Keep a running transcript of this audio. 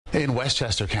In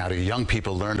Westchester County, young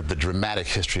people learned of the dramatic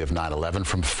history of 9/11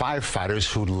 from firefighters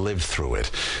who lived through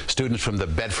it. Students from the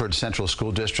Bedford Central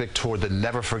School District toured the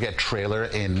Never Forget trailer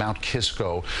in Mount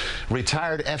Kisco.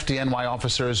 Retired FDNY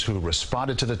officers who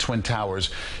responded to the Twin Towers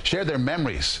shared their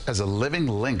memories as a living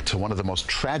link to one of the most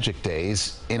tragic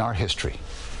days in our history.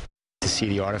 To see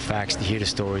the artifacts, to hear the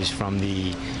stories from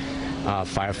the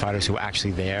firefighters who were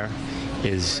actually there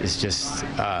is just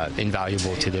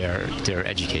invaluable to their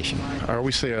education. I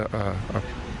always say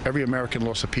every American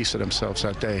lost a piece of themselves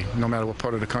that day, no matter what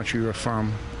part of the country you're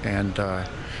from, and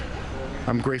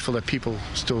I'm grateful that people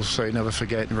still say never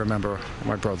forget and remember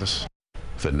my brothers.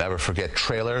 The Never Forget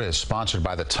trailer is sponsored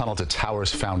by the Tunnel to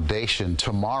Towers Foundation.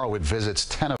 Tomorrow it visits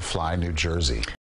Tenafly, New Jersey.